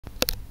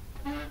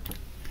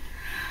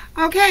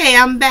Okay,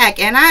 I'm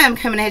back and I am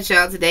coming at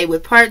y'all today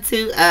with part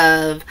two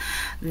of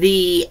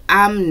the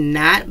I'm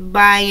Not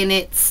Buying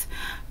It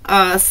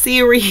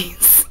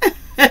series.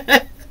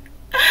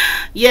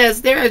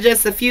 Yes, there are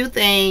just a few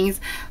things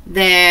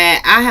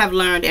that I have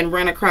learned and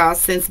run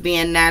across since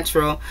being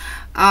natural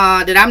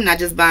that I'm not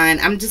just buying,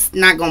 I'm just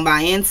not going to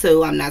buy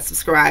into. I'm not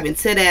subscribing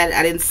to that.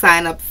 I didn't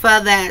sign up for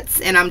that,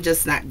 and I'm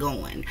just not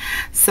going.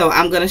 So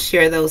I'm going to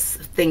share those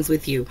things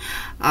with you.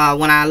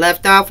 When I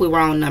left off, we were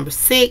on number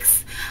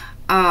 6.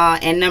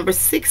 And number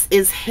 6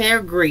 is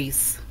hair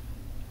grease.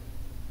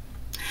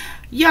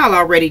 Y'all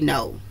already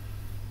know.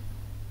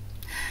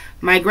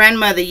 My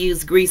grandmother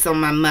used grease on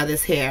my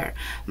mother's hair.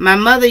 My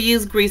mother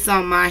used grease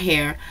on my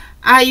hair.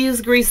 I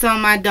use grease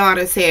on my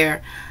daughter's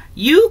hair.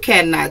 You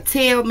cannot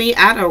tell me,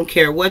 I don't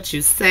care what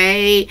you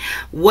say,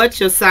 what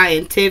your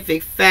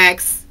scientific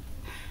facts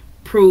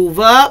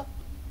prove up.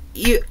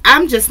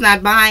 I'm just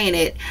not buying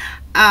it.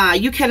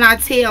 You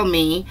cannot tell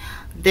me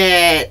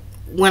that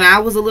when I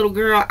was a little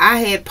girl, I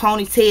had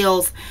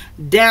ponytails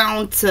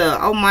down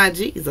to, oh my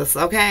Jesus,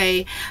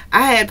 okay?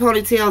 I had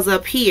ponytails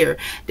up here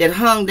that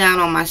hung down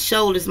on my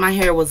shoulders. My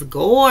hair was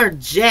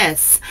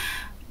gorgeous.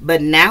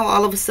 But now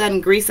all of a sudden,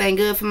 grease ain't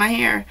good for my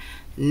hair.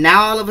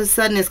 Now all of a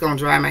sudden it's going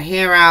to dry my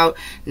hair out.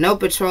 No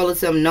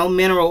petroleum, no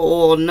mineral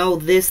oil, no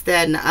this,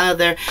 that, and the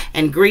other.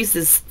 And grease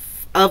is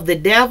of the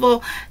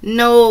devil.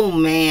 No,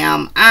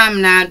 ma'am.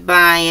 I'm not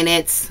buying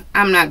it.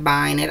 I'm not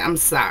buying it. I'm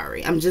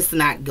sorry. I'm just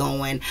not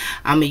going.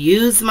 I'm going to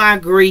use my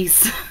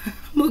grease.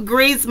 I'm going to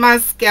grease my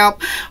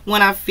scalp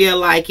when I feel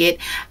like it.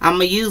 I'm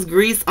going to use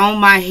grease on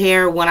my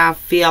hair when I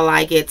feel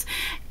like it.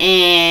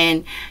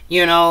 And,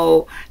 you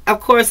know, of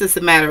course it's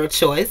a matter of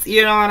choice.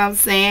 You know what I'm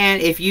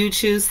saying? If you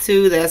choose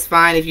to, that's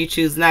fine. If you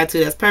choose not to,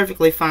 that's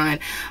perfectly fine.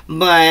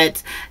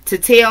 But to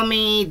tell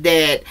me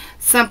that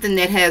something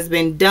that has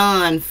been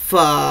done for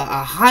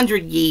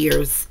 100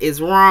 years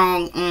is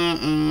wrong,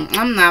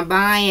 I'm not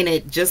buying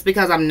it. Just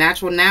because I'm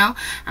natural now,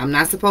 I'm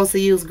not supposed to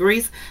use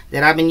grease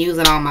that I've been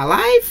using all my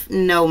life?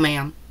 No,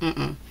 ma'am.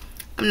 I'm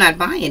not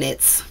buying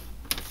it.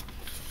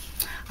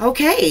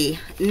 Okay,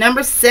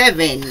 number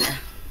 7.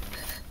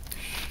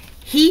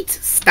 Heat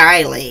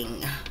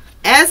styling.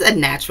 As a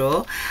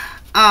natural,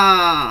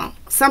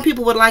 some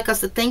people would like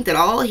us to think that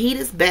all heat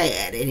is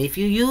bad, and if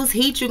you use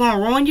heat, you're going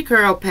to ruin your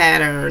curl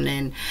pattern,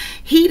 and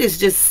heat is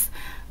just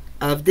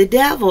of the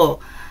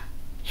devil.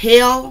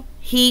 Hell,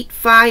 heat,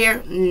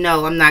 fire,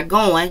 no, I'm not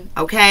going,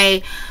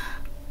 okay?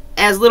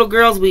 As little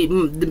girls, the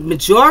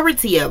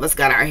majority of us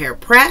got our hair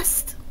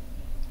pressed.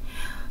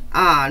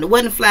 There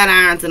wasn't flat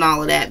irons and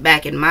all of that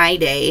back in my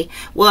day.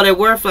 Well, there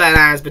were flat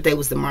irons, but they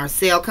was the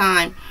Marcel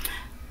kind.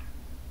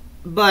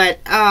 But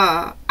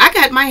I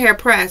got my hair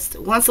pressed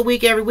once a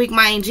week, every week.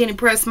 My Aunt Jenny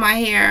pressed my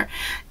hair.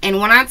 And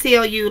when I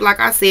tell you, like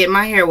I said,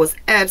 my hair was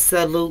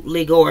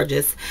absolutely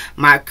gorgeous.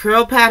 My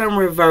curl pattern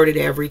reverted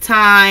every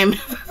time.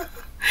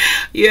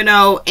 You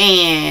know,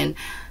 and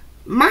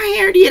my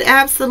hair did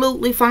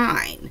absolutely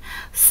fine.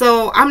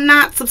 So I'm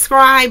not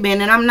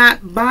subscribing and I'm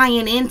not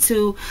buying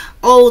into,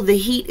 oh, the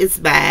heat is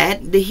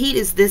bad. The heat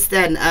is this,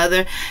 that, and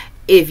other.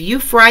 If you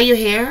fry your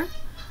hair,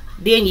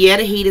 then yeah,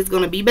 the heat is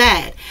going to be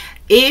bad.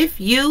 If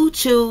you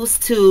choose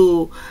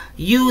to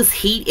use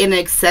heat in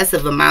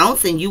excessive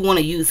amounts and you want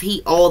to use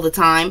heat all the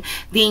time,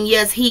 then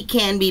yes, heat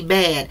can be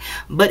bad.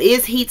 But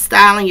is heat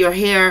styling your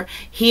hair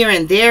here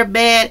and there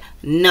bad?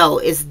 No,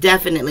 it's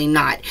definitely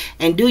not.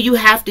 And do you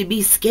have to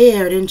be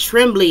scared and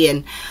trembly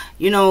and,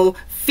 you know,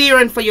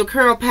 fearing for your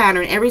curl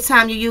pattern every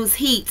time you use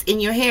heat in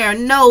your hair?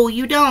 No,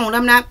 you don't.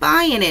 I'm not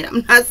buying it.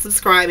 I'm not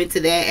subscribing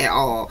to that at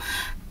all.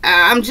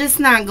 I'm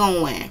just not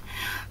going.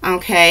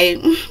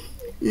 Okay.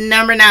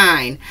 Number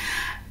 9,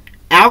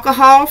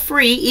 alcohol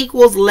free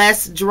equals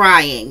less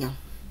drying.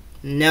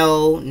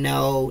 No,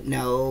 no,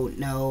 no,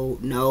 no,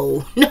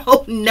 no,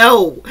 no,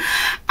 no.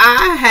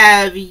 I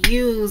have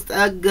used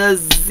a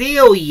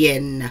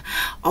gazillion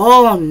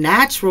all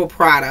natural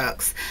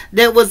products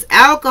that was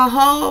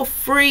alcohol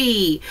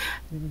free.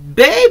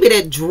 Baby,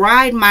 that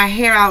dried my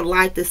hair out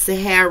like the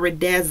Sahara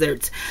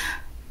Desert.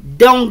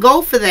 Don't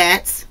go for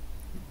that.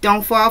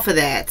 Don't fall for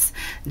that.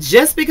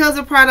 Just because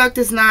a product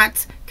does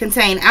not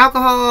contain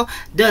alcohol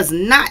does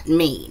not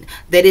mean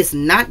that it's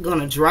not going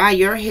to dry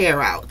your hair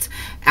out.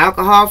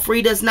 Alcohol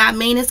free does not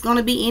mean it's going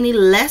to be any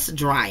less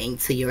drying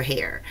to your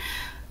hair.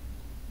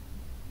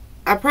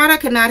 A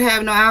product cannot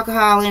have no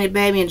alcohol in it,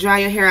 baby, and dry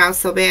your hair out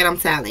so bad, I'm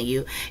telling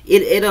you.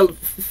 It'll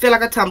feel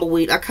like a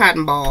tumbleweed, a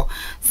cotton ball.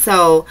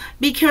 So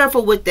be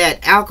careful with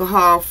that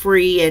alcohol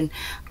free and,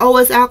 oh,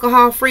 it's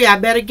alcohol free, I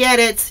better get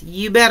it.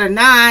 You better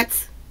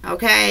not.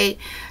 Okay,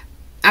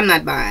 I'm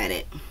not buying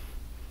it.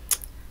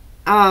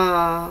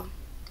 Let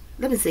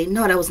me see.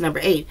 No, that was number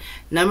 8.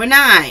 Number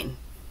 9,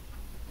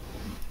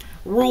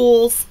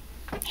 rules,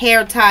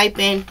 hair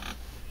typing.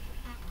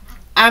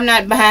 I'm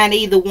not buying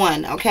either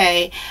one.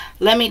 Okay,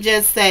 let me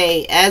just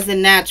say, as a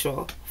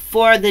natural,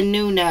 for the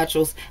new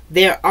naturals,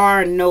 there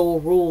are no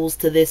rules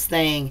to this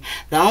thing.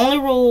 The only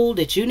rule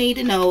that you need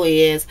to know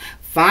is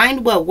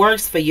Find what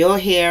works for your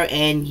hair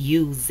and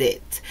use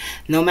it.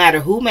 No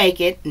matter who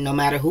make it, no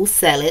matter who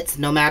sell it,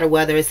 no matter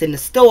whether it's in the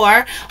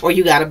store or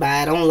you got to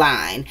buy it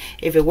online.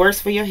 If it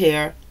works for your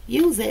hair,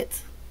 use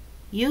it.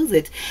 Use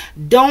it.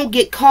 Don't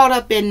get caught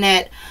up in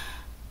that,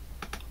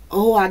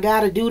 oh, I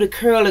got to do the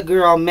curly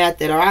girl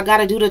method, or I got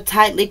to do the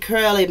tightly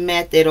curly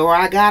method, or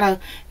I got to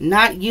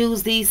not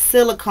use these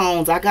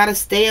silicones. I got to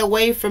stay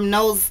away from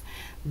those.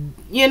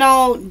 You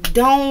know,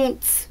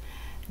 don't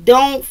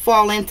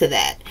fall into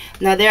that.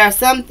 Now, there are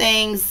some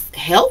things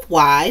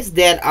health-wise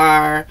that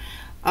are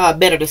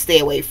better to stay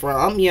away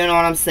from. You know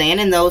what I'm saying?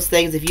 And those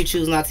things, if you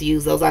choose not to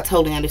use those, I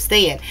totally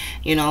understand.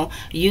 You know,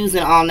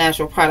 using all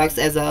natural products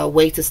as a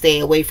way to stay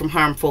away from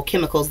harmful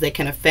chemicals that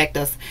can affect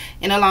us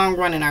in the long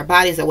run in our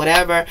bodies or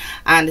whatever,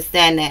 I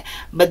understand that.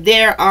 But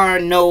there are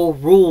no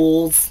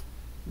rules.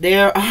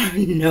 There are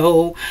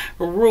no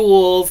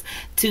rules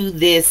to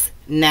this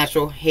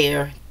natural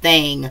hair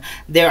thing.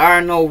 There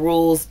are no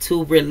rules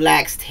to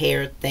relaxed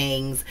hair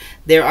things.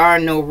 There are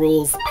no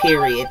rules,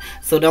 period.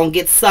 So don't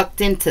get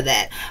sucked into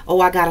that. Oh,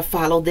 I gotta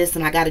follow this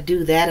and I gotta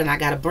do that and I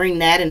gotta bring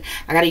that and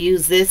I gotta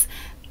use this.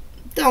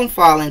 Don't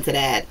fall into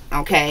that,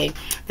 okay?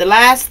 The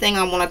last thing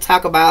I want to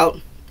talk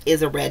about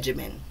is a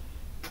regimen.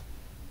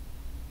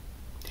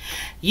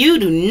 You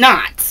do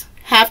not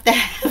have to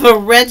have a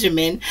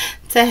regimen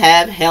to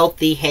have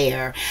healthy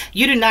hair.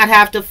 You do not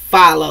have to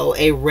follow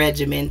a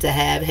regimen to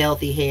have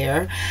healthy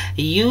hair.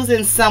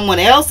 Using someone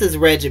else's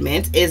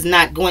regimen is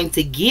not going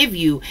to give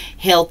you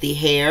healthy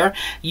hair.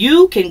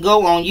 You can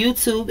go on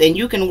YouTube and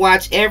you can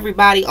watch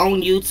everybody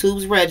on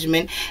YouTube's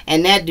regimen,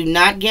 and that do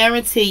not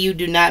guarantee you,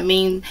 do not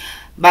mean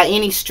by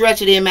any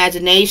stretch of the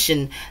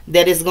imagination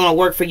that it's going to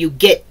work for you.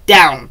 Get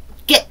down.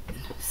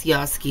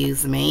 Y'all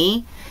excuse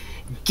me.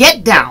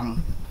 Get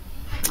down.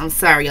 I'm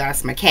sorry, y'all.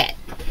 It's my cat.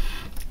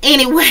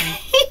 Anyway,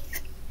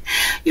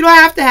 you don't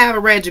have to have a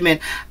regimen.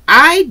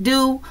 I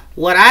do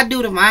what I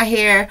do to my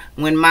hair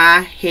when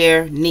my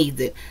hair needs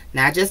it.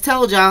 Now, I just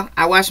told y'all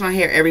I wash my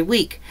hair every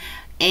week.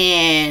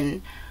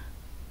 And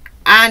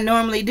I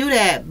normally do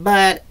that.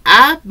 But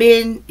I've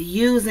been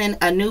using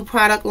a new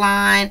product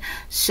line.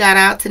 Shout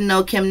out to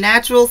No Chem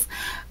Naturals.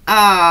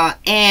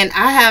 And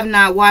I have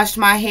not washed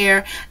my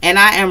hair, and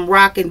I am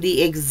rocking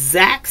the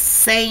exact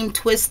same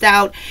twist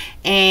out,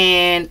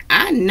 and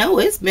I know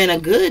it's been a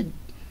good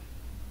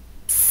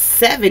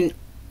 7-8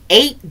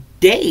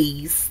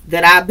 days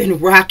that I've been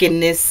rocking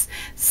this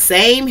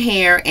same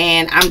hair,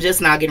 and I'm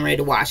just not getting ready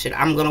to wash it.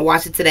 I'm gonna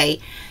wash it today,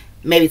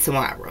 maybe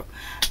tomorrow,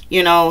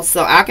 you know.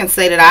 So I can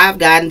say that I've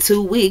gotten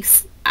 2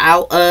 weeks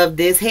out of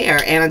this hair,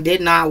 and I did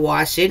not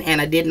wash it,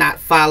 and I did not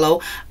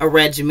follow a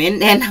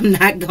regimen, and I'm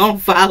not gonna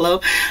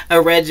follow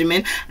a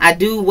regimen. I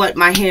do what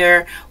my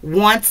hair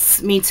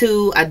wants me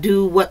to. I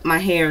do what my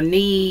hair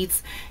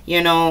needs.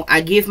 You know, I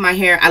give my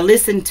hair, I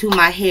listen to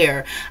my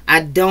hair.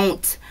 I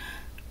don't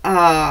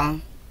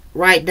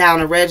write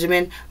down a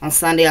regimen. On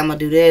Sunday I'm gonna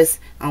do this,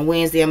 on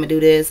Wednesday I'm gonna do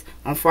this,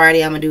 on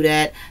Friday I'm gonna do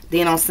that,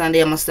 then on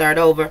Sunday I'm gonna start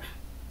over.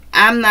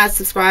 I'm not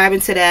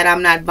subscribing to that.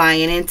 I'm not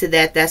buying into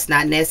that. That's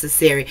not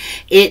necessary.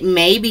 It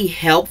may be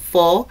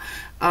helpful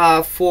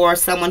for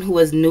someone who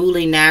is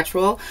newly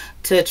natural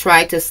to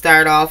try to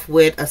start off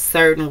with a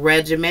certain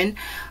regimen.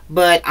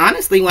 But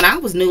honestly, when I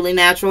was newly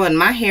natural and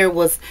my hair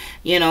was,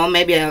 you know,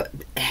 maybe an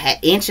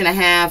inch and a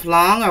half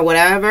long or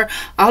whatever,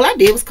 all I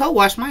did was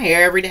co-wash my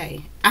hair every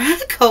day.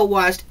 I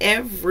co-washed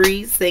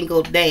every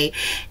single day,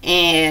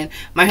 and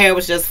my hair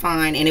was just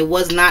fine, and it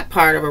was not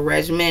part of a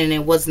regimen, and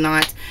it was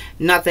not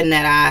nothing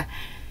that I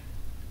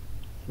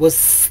was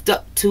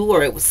stuck to,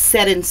 or it was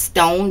set in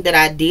stone that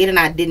I did and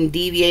I didn't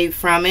deviate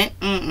from it.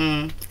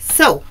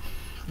 So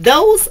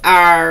those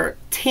are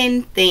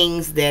 10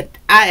 things that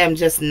I am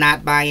just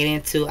not buying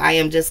into. I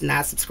am just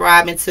not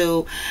subscribing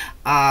to.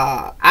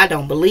 I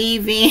don't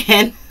believe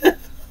in.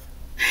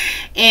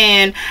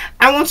 And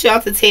I want y'all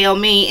to tell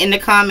me in the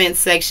comments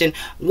section,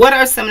 what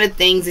are some of the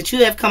things that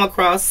you have come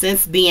across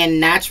since being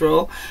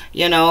natural,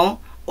 you know,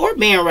 or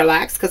being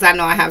relaxed, because I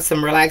know I have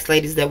some relaxed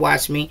ladies that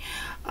watch me.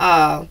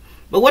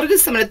 But what are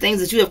some of the things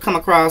that you have come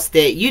across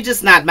that you're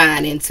just not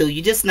buying into,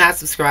 you're just not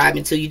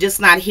subscribing to, you're just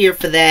not here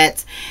for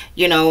that,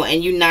 you know,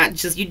 and you're not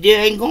just, you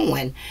ain't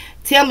going.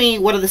 Tell me,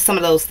 what are some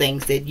of those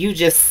things that you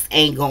just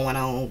ain't going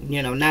on,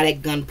 you know, not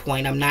at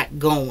gunpoint, I'm not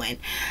going.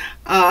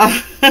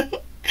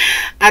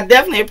 I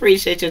definitely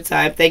appreciate your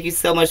time. Thank you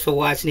so much for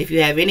watching. If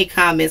you have any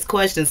comments,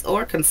 questions,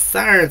 or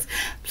concerns,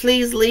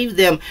 please leave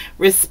them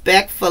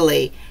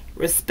respectfully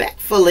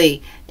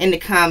in the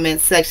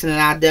comments section, and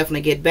I'll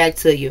definitely get back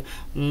to you.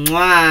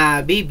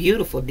 Mwah. Be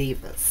beautiful,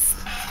 divas.